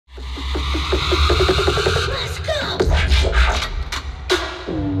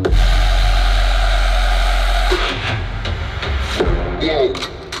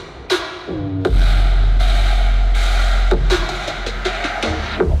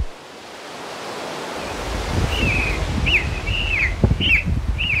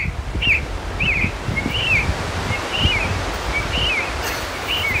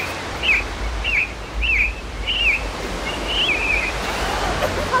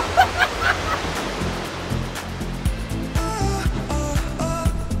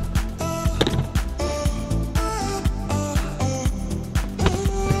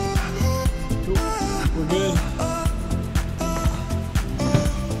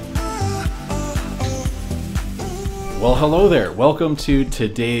Well, hello there. Welcome to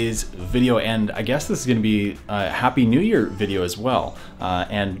today's video, and I guess this is going to be a Happy New Year video as well,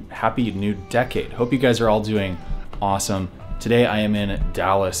 and Happy New Decade. Hope you guys are all doing awesome. Today I am in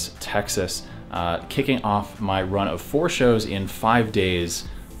Dallas, Texas, kicking off my run of 4 shows in 5 days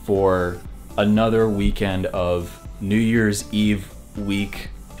for another weekend of New Year's Eve week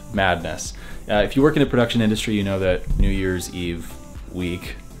madness. If you work in the production industry, you know that New Year's Eve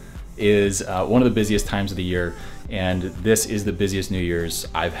week is one of the busiest times of the year, and this is the busiest New Year's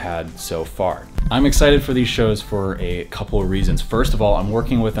I've had so far. I'm excited for these shows for a couple of reasons. First of all, I'm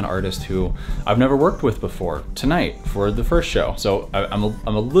working with an artist who I've never worked with before tonight for the first show. So I'm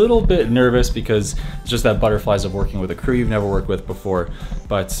a little bit nervous because it's just that butterflies of working with a crew you've never worked with before.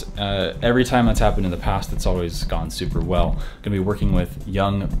 But every time that's happened in the past, it's always gone super well. I'm gonna be working with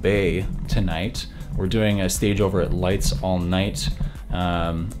Young Bay tonight. We're doing a stage over at Lights All Night.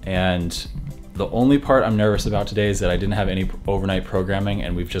 And the only part I'm nervous about today is that I didn't have any overnight programming,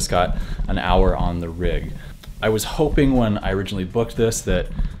 and we've just got an hour on the rig. I was hoping when I originally booked this that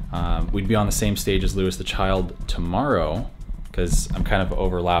we'd be on the same stage as Louis the Child tomorrow, because I'm kind of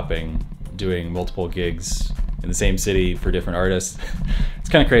overlapping, doing multiple gigs in the same city for different artists. It's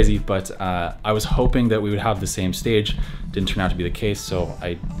kind of crazy, but I was hoping that we would have the same stage. Didn't turn out to be the case, so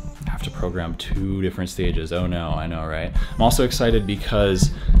I have to program 2 different stages. Oh no, I know, right? I'm also excited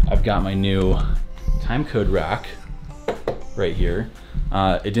because I've got my new timecode rack right here.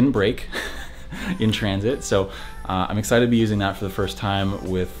 It didn't break in transit, so I'm excited to be using that for the first time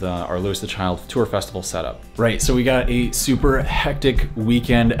with our Louis the Child Tour Festival setup. Right, so we got a super hectic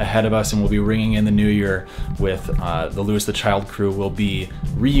weekend ahead of us, and we'll be ringing in the new year with the Louis the Child crew. We'll be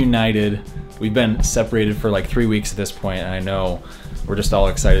reunited. We've been separated for like 3 weeks at this point, and I know we're just all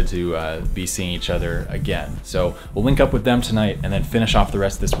excited to be seeing each other again. So we'll link up with them tonight and then finish off the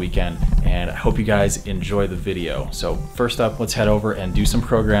rest of this weekend, and I hope you guys enjoy the video. So first up, let's head over and do some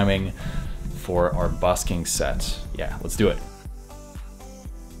programming for our busking set. Yeah, let's do it.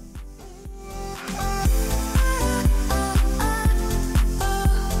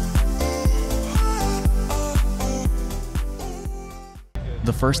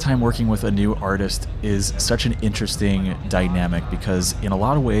 The first time working with a new artist is such an interesting dynamic because in a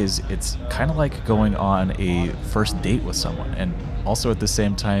lot of ways it's kind of like going on a first date with someone, and also at the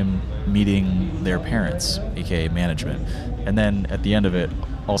same time meeting their parents, aka management, and then at the end of it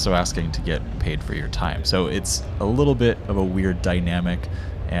also asking to get paid for your time. So it's a little bit of a weird dynamic,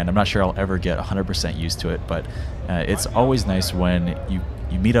 and I'm not sure I'll ever get 100% used to it, but it's always nice when you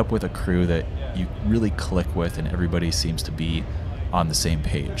meet up with a crew that you really click with and everybody seems to be on the same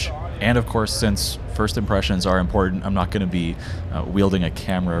page. And of course, since first impressions are important, I'm not going to be wielding a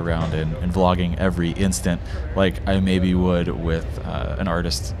camera around and vlogging every instant like I maybe would with an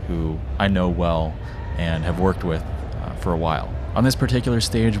artist who I know well and have worked with for a while. On this particular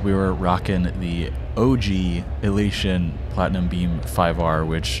stage, we were rocking the OG Elation Platinum Beam 5R,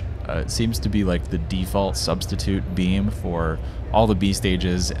 which seems to be like the default substitute beam for all the B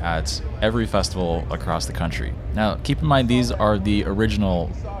stages at every festival across the country. Now, keep in mind these are the original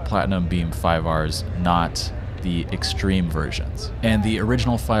Platinum Beam 5Rs, not the extreme versions. And the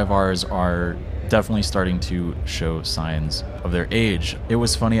original 5Rs are definitely starting to show signs of their age. It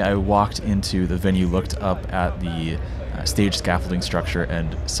was funny, I walked into the venue, looked up at the stage scaffolding structure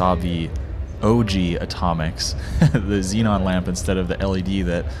and saw the OG atomics, the xenon lamp instead of the LED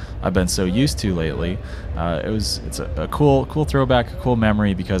that I've been so used to lately. It's a cool throwback, a cool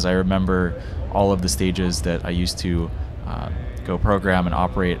memory, because I remember all of the stages that I used to go program and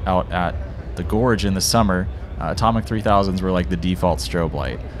operate out at the Gorge in the summer. Atomic 3000s were like the default strobe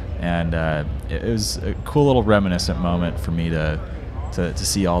light, and it was a cool little reminiscent moment for me to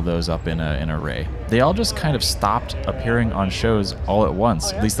see all those up in an array. They all just kind of stopped appearing on shows all at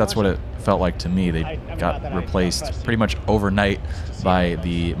once. At least that's what it felt like to me. They got replaced pretty much overnight by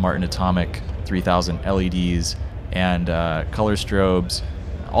the Martin Atomic 3000 LEDs and color strobes,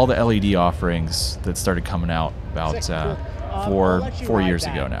 all the LED offerings that started coming out about 4 years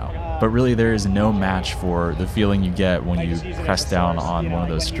ago now. But really there is no match for the feeling you get when you press down on one of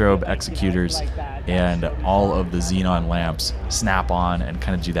those strobe executors and all of the xenon lamps snap on and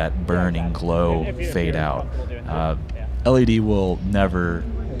kind of do that burning glow fade out. LED will never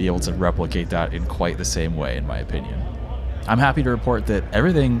be able to replicate that in quite the same way, in my opinion. I'm happy to report that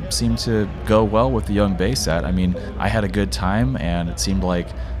everything seemed to go well with the Young Bay set. I mean, I had a good time, and it seemed like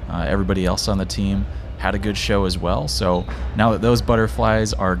everybody else on the team had a good show as well. So now that those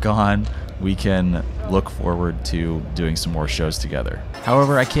butterflies are gone, we can look forward to doing some more shows together.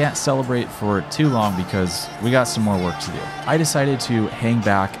 However, I can't celebrate for too long because we got some more work to do. I decided to hang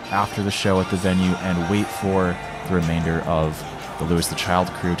back after the show at the venue and wait for the remainder of the Louis the Child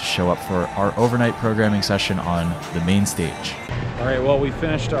crew to show up for our overnight programming session on the main stage. All right, well, we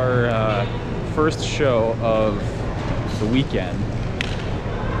finished our first show of the weekend.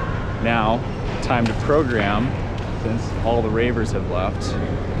 Now, time to program, since all the ravers have left.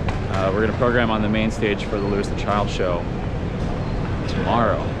 We're gonna program on the main stage for the Louis the Child show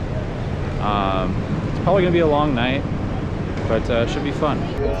tomorrow. It's probably gonna be a long night, but it should be fun.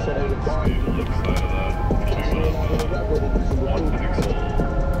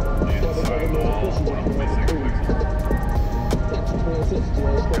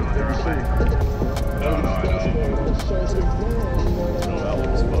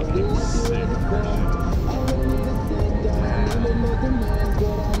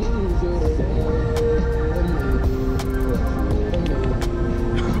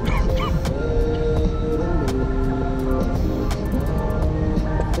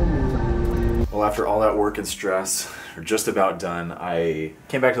 Well, after all that work and stress, we're just about done. I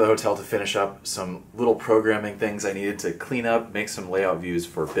came back to the hotel to finish up some little programming things I needed to clean up, make some layout views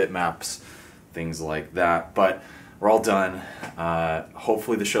for bitmaps, things like that. But we're all done.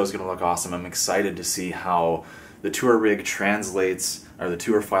 Hopefully the show's gonna look awesome. I'm excited to see how the tour rig translates, or the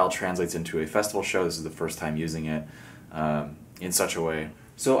tour file translates into a festival show. This is the first time using it in such a way.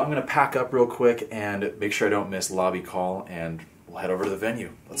 So I'm gonna pack up real quick and make sure I don't miss lobby call, and we'll head over to the venue.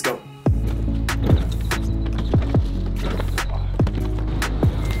 Let's go.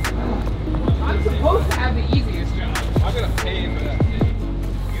 I'm supposed to have the easiest job. I'm gonna pay for that thing.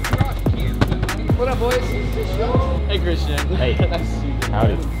 You can't. What up, boys? Hey, Christian. Hey. Nice to see you.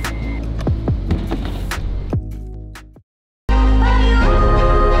 Howdy.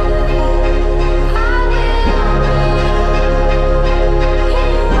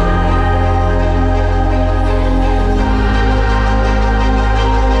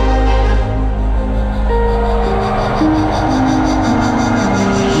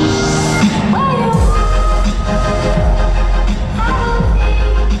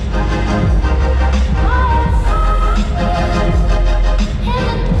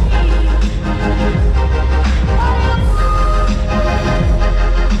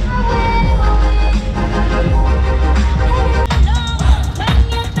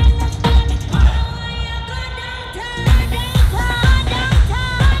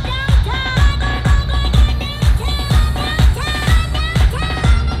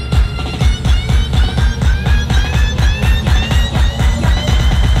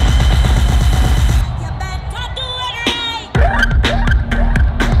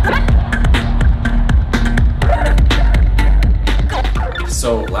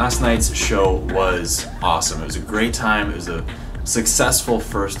 So last night's show was awesome. It was a great time. It was a successful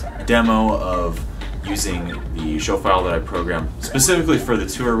first demo of using the show file that I programmed specifically for the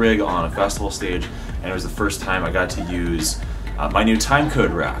tour rig on a festival stage, and it was the first time I got to use my new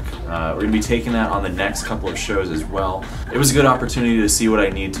timecode rack. We're going to be taking that on the next couple of shows as well. It was a good opportunity to see what I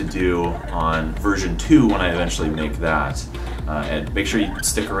need to do on version 2 when I eventually make that. And make sure you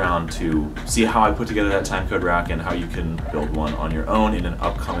stick around to see how I put together that timecode rack and how you can build one on your own in an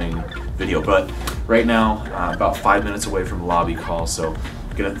upcoming video. But right now, about 5 minutes away from lobby call, so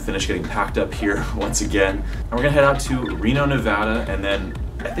I'm gonna finish getting packed up here once again. And we're gonna head out to Reno, Nevada, and then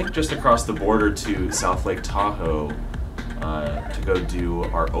I think just across the border to South Lake Tahoe to go do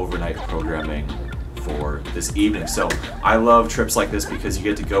our overnight programming for this evening. So I love trips like this because you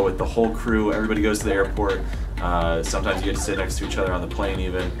get to go with the whole crew. Everybody goes to the airport. Sometimes you get to sit next to each other on the plane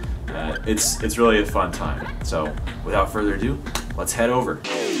even. It's really a fun time. So without further ado, let's head over.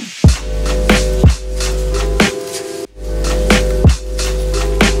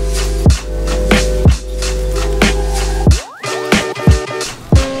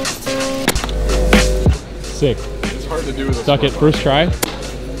 Sick. It's hard to do with a Suck it, first try.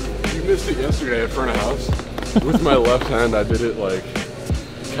 You missed it yesterday at front of house. With my left hand, I did it like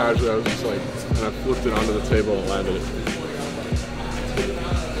casually. I was just like, and I flipped it onto the table and landed it.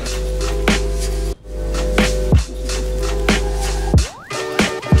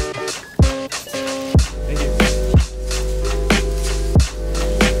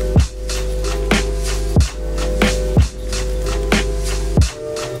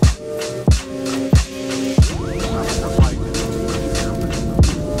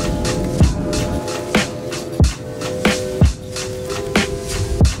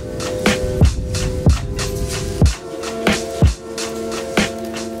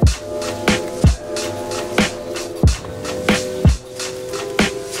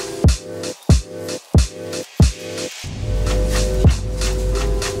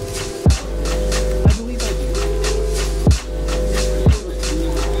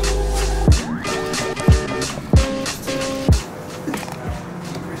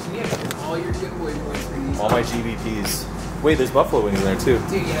 Wait, there's buffalo wings in there too.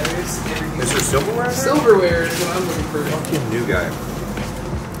 Dude, yeah, there's everything. Is there silverware in there? Silverware is what I'm looking for. Fucking new guy.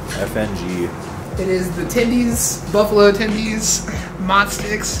 FNG. It is the tendies, buffalo tendies, mott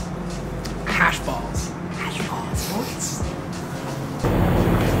sticks, hash balls. Hash balls, boys.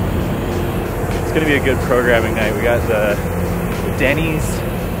 It's gonna be a good programming night. We got the Denny's,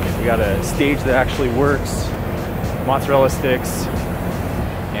 we got a stage that actually works, mozzarella sticks,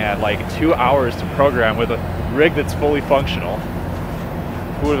 and like 2 hours to program with a rig that's fully functional.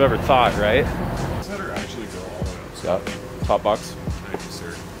 Who would have ever thought, right? Better actually go all the way up. Yeah. Top box. Thank you,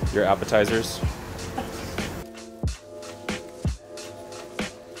 sir. Your appetizers.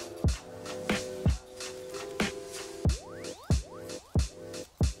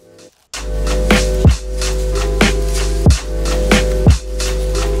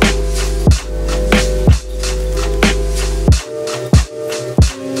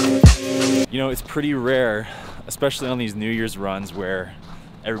 You know, it's pretty rare, especially on these New Year's runs where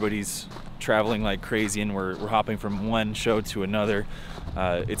everybody's traveling like crazy and we're hopping from one show to another.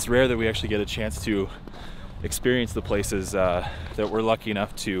 It's rare that we actually get a chance to experience the places that we're lucky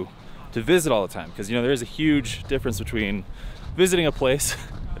enough to visit all the time. Because, you know, there is a huge difference between visiting a place,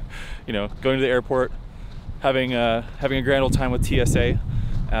 you know, going to the airport, having a grand old time with TSA,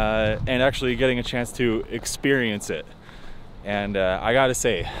 and actually getting a chance to experience it. And I gotta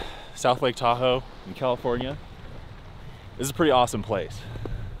say, South Lake Tahoe in California, this is a pretty awesome place.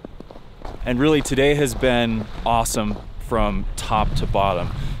 And really today has been awesome from top to bottom.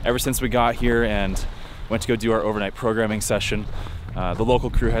 Ever since we got here and went to go do our overnight programming session, the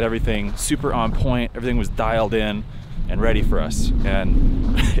local crew had everything super on point, everything was dialed in and ready for us.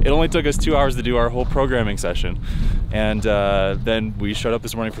 And it only took us 2 hours to do our whole programming session. And then we showed up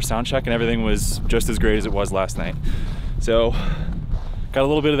this morning for sound check and everything was just as great as it was last night. So got a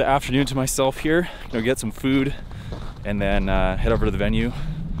little bit of the afternoon to myself here, gonna get some food and then head over to the venue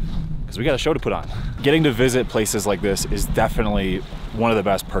because we got a show to put on. Getting to visit places like this is definitely one of the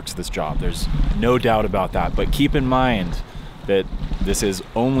best perks of this job. There's no doubt about that, but keep in mind that this is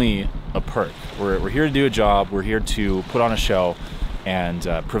only a perk. We're here to do a job, we're here to put on a show and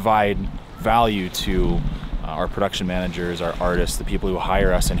provide value to our production managers, our artists, the people who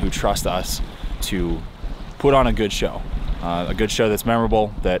hire us and who trust us to put on a good show. A good show that's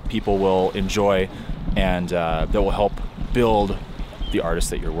memorable, that people will enjoy, and that will help build the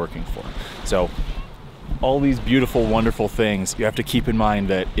artist that you're working for. So all these beautiful, wonderful things, you have to keep in mind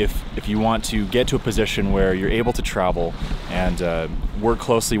that if you want to get to a position where you're able to travel and work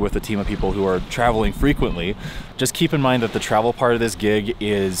closely with a team of people who are traveling frequently, just keep in mind that the travel part of this gig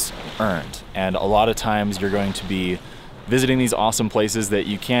is earned. And a lot of times you're going to be visiting these awesome places that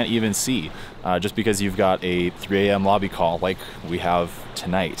you can't even see just because you've got a 3 a.m. lobby call like we have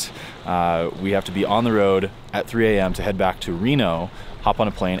tonight. We have to be on the road at 3 a.m. to head back to Reno, hop on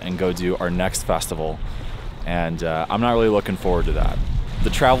a plane and go do our next festival. And I'm not really looking forward to that. The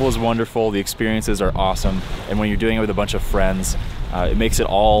travel is wonderful, the experiences are awesome, and when you're doing it with a bunch of friends, it makes it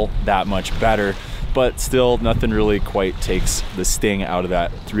all that much better, but still nothing really quite takes the sting out of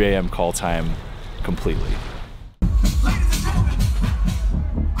that 3 a.m. call time completely.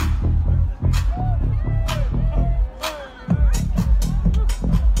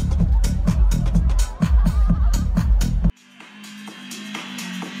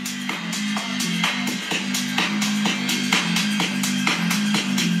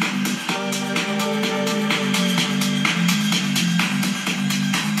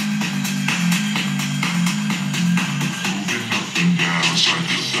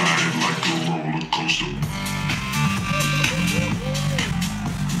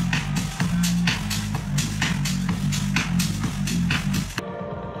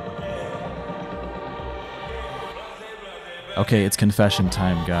 Okay, it's confession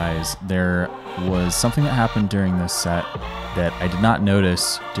time, guys. There was something that happened during this set that I did not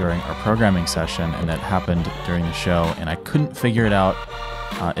notice during our programming session and that happened during the show, and I couldn't figure it out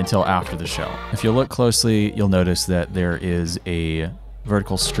until after the show. If you look closely, you'll notice that there is a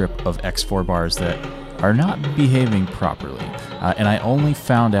vertical strip of X4 bars that are not behaving properly. And I only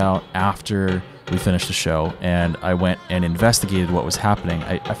found out after we finished the show, and I went and investigated what was happening.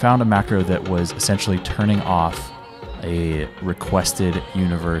 I found a macro that was essentially turning off a requested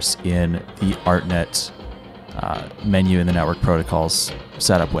universe in the ArtNet menu in the network protocols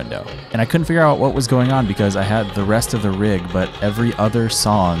setup window. And I couldn't figure out what was going on because I had the rest of the rig, but every other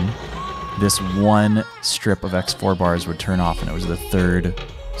song, this one strip of X4 bars would turn off, and it was the third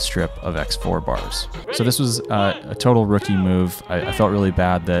strip of X4 bars. So this was a total rookie move. I felt really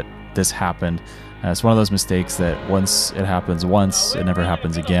bad that this happened. It's one of those mistakes that once it happens once, it never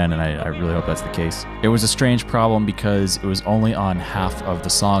happens again, and I really hope that's the case. It was a strange problem because it was only on half of the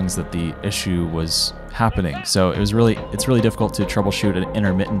songs that the issue was happening. So it's really difficult to troubleshoot an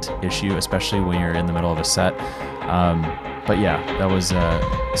intermittent issue, especially when you're in the middle of a set. But yeah, that was a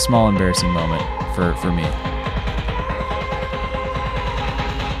small embarrassing moment for me.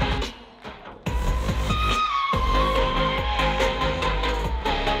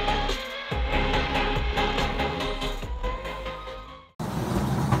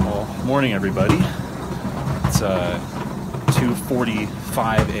 Morning, everybody. It's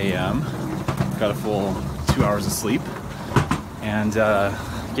 2:45 a.m. Got a full 2 hours of sleep, and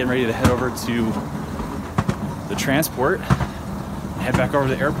getting ready to head over to the transport, head back over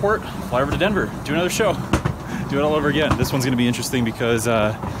to the airport, fly over to Denver, do another show, do it all over again. This one's going to be interesting because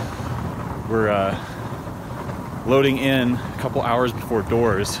we're loading in a couple hours before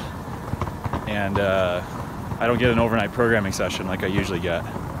doors, and I don't get an overnight programming session like I usually get.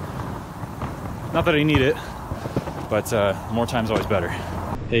 Not that I need it, but more time's always better.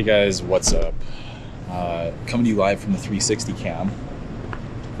 Hey guys, what's up? Coming to you live from the 360 cam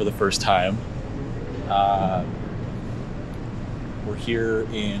for the first time. We're here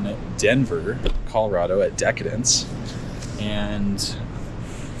in Denver, Colorado at Decadence, and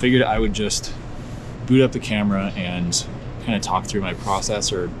figured I would just boot up the camera and kind of talk through my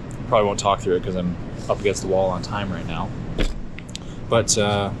process, or probably won't talk through it because I'm up against the wall on time right now. But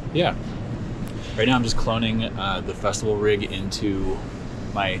yeah. Right now I'm just cloning the festival rig into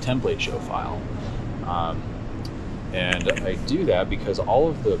my template show file. And I do that because all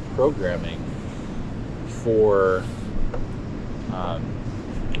of the programming for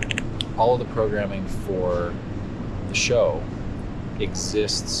the show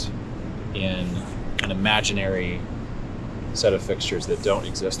exists in an imaginary set of fixtures that don't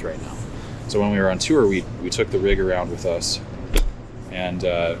exist right now. So when we were on tour, we took the rig around with us, and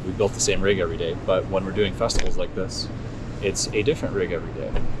we built the same rig every day. But when we're doing festivals like this, it's a different rig every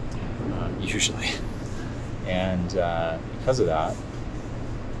day, usually. And because of that,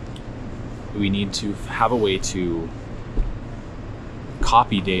 we need to have a way to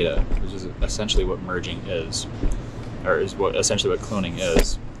copy data, which is essentially what merging is, or is what essentially what cloning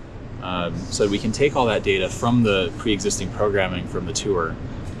is. So we can take all that data from the pre-existing programming from the tour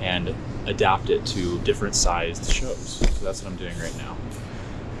and adapt it to different sized shows. So that's what I'm doing right now.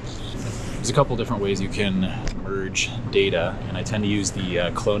 There's a couple different ways you can merge data, and I tend to use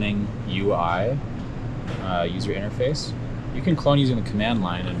the cloning UI user interface. You can clone using the command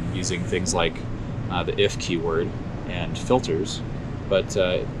line and using things like the if keyword and filters, but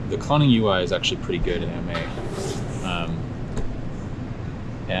the cloning UI is actually pretty good in MA.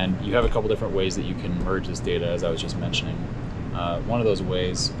 And you have a couple different ways that you can merge this data, as I was just mentioning. One of those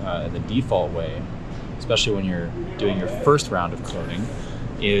ways, the default way, especially when you're doing your first round of cloning,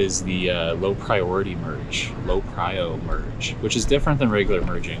 is the low priority merge, low prio merge, which is different than regular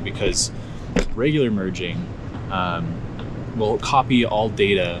merging, because regular merging will copy all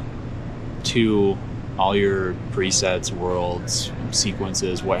data to all your presets, worlds,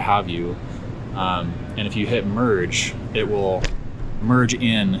 sequences, what have you. And if you hit merge, it will merge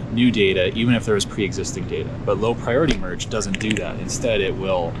in new data even if there is pre-existing data. But low priority merge doesn't do that. Instead, it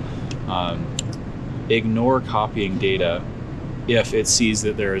will ignore copying data if it sees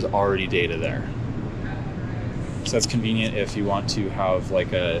that there is already data there. So that's convenient if you want to have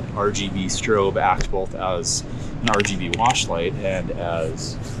like a RGB strobe act both as an RGB wash light and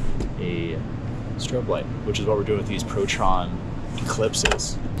as a strobe light, which is what we're doing with these Protron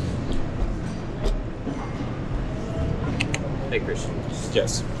eclipses. Hey, Christian.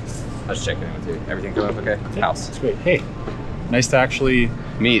 Yes. I was checking in with you. Everything going up okay? Yeah, House. it's great. Hey, nice to actually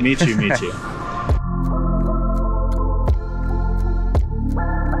meet you.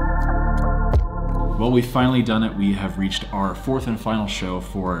 Well, we've finally done it. We have reached our fourth and final show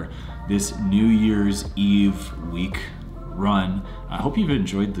for this New Year's Eve week run. I hope you've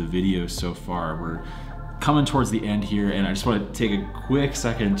enjoyed the video so far. We're coming towards the end here, and I just want to take a quick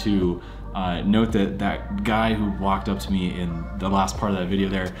second to note that that guy who walked up to me in the last part of that video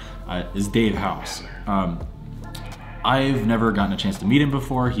there is Dave House. I've never gotten a chance to meet him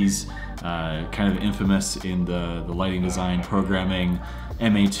before. He's kind of infamous in the lighting design programming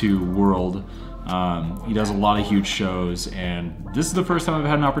MA2 world. He does a lot of huge shows, and this is the first time I've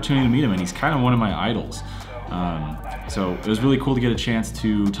had an opportunity to meet him, and he's kind of one of my idols. So it was really cool to get a chance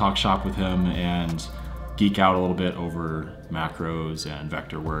to talk shop with him and geek out a little bit over macros and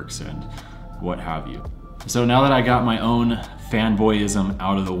Vectorworks and what have you. So now that I got my own fanboyism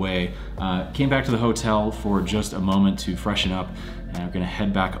out of the way, came back to the hotel for just a moment to freshen up and we're gonna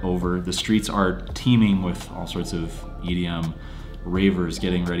head back over. The streets are teeming with all sorts of EDM ravers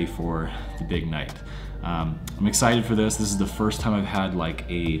getting ready for the big night. I'm excited for this. This is the first time I've had like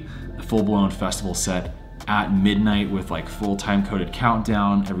a full-blown festival set at midnight with like full time-coded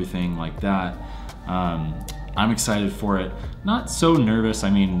countdown, everything like that. I'm excited for it. Not so nervous. I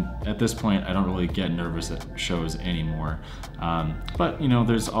mean, at this point, I don't really get nervous at shows anymore. But you know,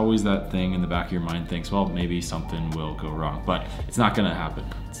 there's always that thing in the back of your mind thinks, well, maybe something will go wrong, but it's not gonna happen.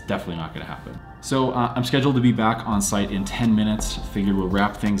 It's definitely not gonna happen. So I'm scheduled to be back on site in 10 minutes. Figured we'll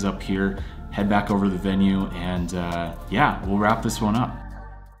wrap things up here, head back over to the venue, and yeah, we'll wrap this one up.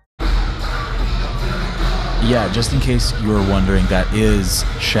 Yeah, just in case you were wondering, that is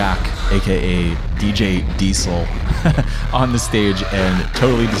Shaq, aka DJ Diesel, on the stage and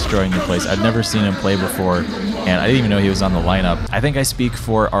totally destroying the place. I'd never seen him play before, and I didn't even know he was on the lineup. I think I speak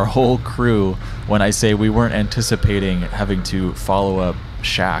for our whole crew when I say we weren't anticipating having to follow up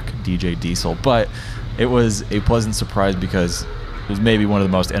Shaq, DJ Diesel, but it was a pleasant surprise because it was maybe one of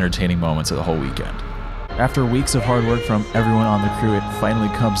the most entertaining moments of the whole weekend. After weeks of hard work from everyone on the crew, it finally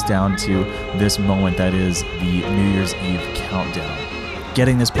comes down to this moment that is the New Year's Eve countdown.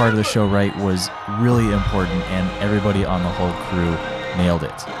 Getting this part of the show right was really important, and everybody on the whole crew nailed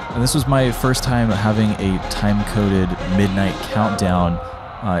it. And this was my first time having a time-coded midnight countdown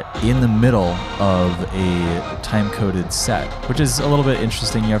in the middle of a time-coded set, which is a little bit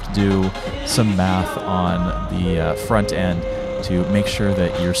interesting. You have to do some math on the front end to make sure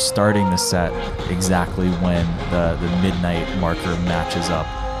that you're starting the set exactly when the midnight marker matches up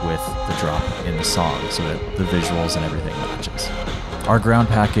with the drop in the song, so that the visuals and everything matches. Our ground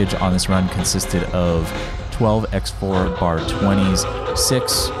package on this run consisted of 12 X4 bar 20s,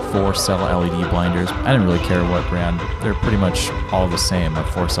 6 4-cell LED blinders. I didn't really care what brand. They're pretty much all the same. A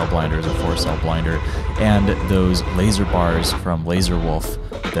 4-cell blinder is a 4-cell blinder. And those laser bars from Laser Wolf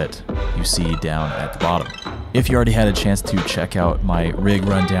that you see down at the bottom. If you already had a chance to check out my rig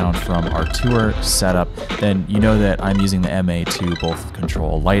rundown from our tour setup, then you know that I'm using the MA to both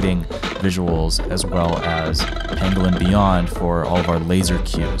control lighting, visuals, as well as Pangolin Beyond for all of our laser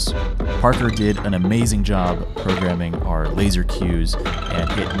cues. Parker did an amazing job programming our laser cues, and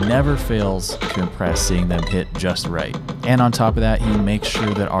it never fails to impress seeing them hit just right. And on top of that, he makes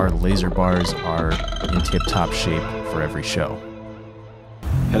sure that our laser bars are in tip-top shape for every show.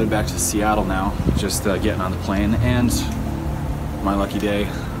 Headed back to Seattle now, just getting on the plane, and my lucky day,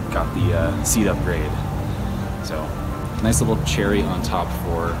 got the seat upgrade. So, nice little cherry on top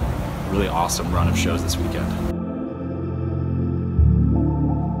for a really awesome run of shows this weekend.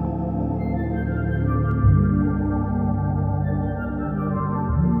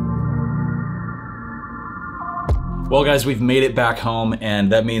 Well guys, we've made it back home,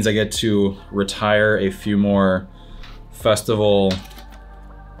 and that means I get to retire a few more festival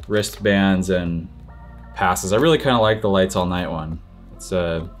wristbands and passes. I really kind of like the Lights All Night one. It's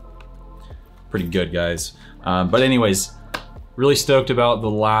pretty good, guys. But anyways, really stoked about the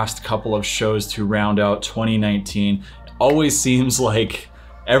last couple of shows to round out 2019. It always seems like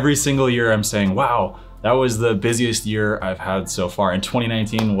every single year I'm saying, wow, that was the busiest year I've had so far. And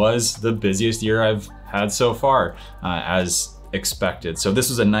 2019 was the busiest year I've had so far, as expected. So this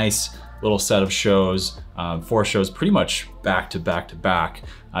was a nice little set of shows, 4 shows pretty much back to back to back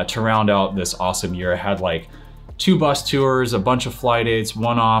to round out this awesome year. I had like 2 bus tours, a bunch of fly dates,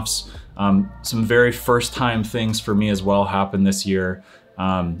 one-offs, some very first time things for me as well happened this year.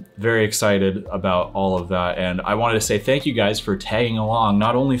 Very excited about all of that, and I wanted to say thank you guys for tagging along,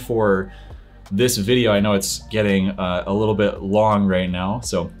 not only for this video. I know it's getting a little bit long right now,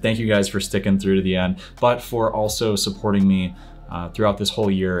 so thank you guys for sticking through to the end, but for also supporting me throughout this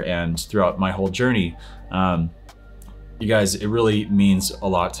whole year and throughout my whole journey. You guys, it really means a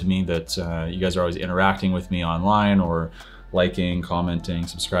lot to me that you guys are always interacting with me online or liking, commenting,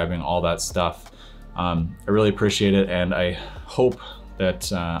 subscribing, all that stuff. I really appreciate it, and I hope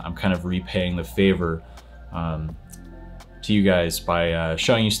that I'm kind of repaying the favor to you guys by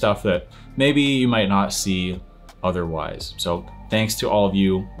showing you stuff that maybe you might not see otherwise. So thanks to all of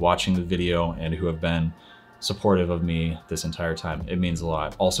you watching the video and who have been supportive of me this entire time. It means a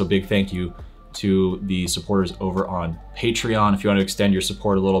lot. Also, big thank you to the supporters over on Patreon. If you want to extend your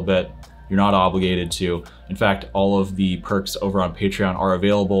support a little bit, you're not obligated to. In fact, all of the perks over on Patreon are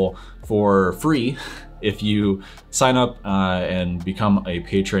available for free. If you sign up and become a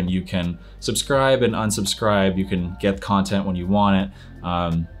patron, you can subscribe and unsubscribe. You can get content when you want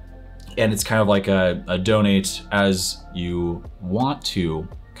it. And it's kind of like a donate as you want to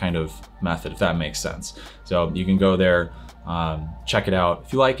kind of method, if that makes sense. So you can go there, check it out.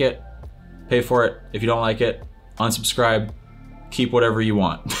 If you like it, pay for it. If you don't like it, unsubscribe, keep whatever you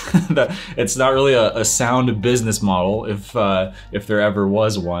want. It's not really a sound business model if there ever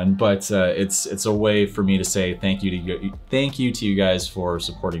was one, but it's a way for me to say thank you to you guys for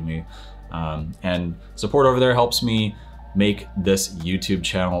supporting me. And support over there helps me make this YouTube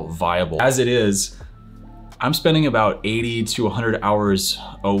channel viable. As it is, I'm spending about 80 to 100 hours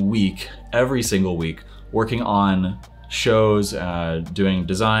a week, every single week, working on shows, doing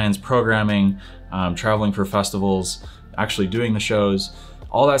designs, programming, traveling for festivals, actually doing the shows.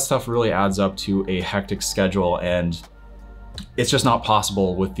 All that stuff really adds up to a hectic schedule, and it's just not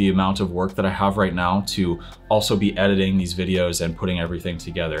possible with the amount of work that I have right now to also be editing these videos and putting everything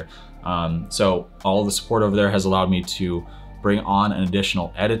together. So all the support over there has allowed me to bring on an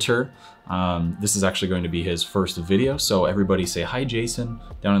additional editor. This is actually going to be his first video, so everybody say hi Jason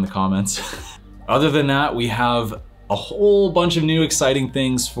down in the comments. Other than that, we have a whole bunch of new exciting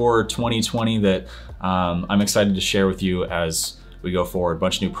things for 2020 that I'm excited to share with you as we go forward. A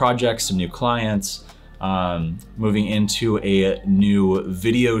bunch of new projects, some new clients, moving into a new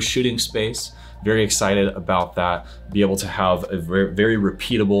video shooting space. Very excited about that. Be able to have a very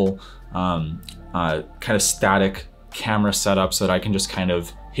repeatable, kind of static camera setup so that I can just kind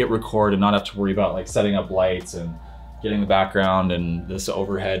of hit record and not have to worry about like setting up lights and getting the background and this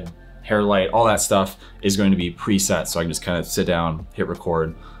overhead hair light. All that stuff is going to be preset, so I can just kind of sit down, hit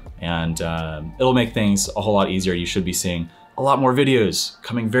record, and it'll make things a whole lot easier. You should be seeing a lot more videos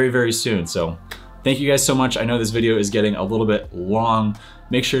coming very, very soon. So thank you guys so much. I know this video is getting a little bit long.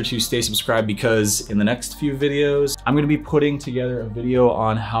 Make sure to stay subscribed because in the next few videos, I'm gonna be putting together a video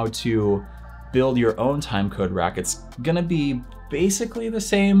on how to build your own timecode rack. It's gonna be basically the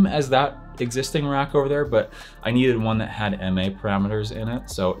same as that existing rack over there, but I needed one that had MA parameters in it,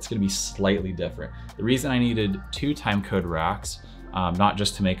 so it's gonna be slightly different. The reason I needed 2 timecode racks, not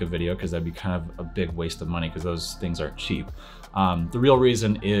just to make a video, because that'd be kind of a big waste of money because those things aren't cheap. The real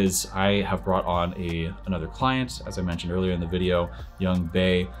reason is I have brought on another client, as I mentioned earlier in the video, Young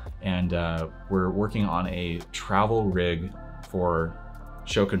Bay, and we're working on a travel rig for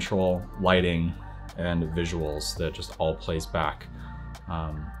show control, lighting, and visuals that just all plays back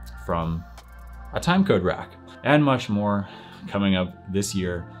from a timecode rack, and much more coming up this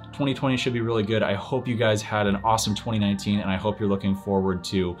year. 2020 should be really good. I hope you guys had an awesome 2019, and I hope you're looking forward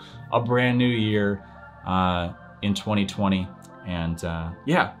to a brand new year in 2020. And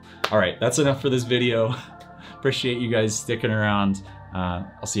yeah, all right, that's enough for this video. Appreciate you guys sticking around.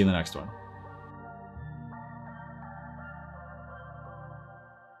 I'll see you in the next one.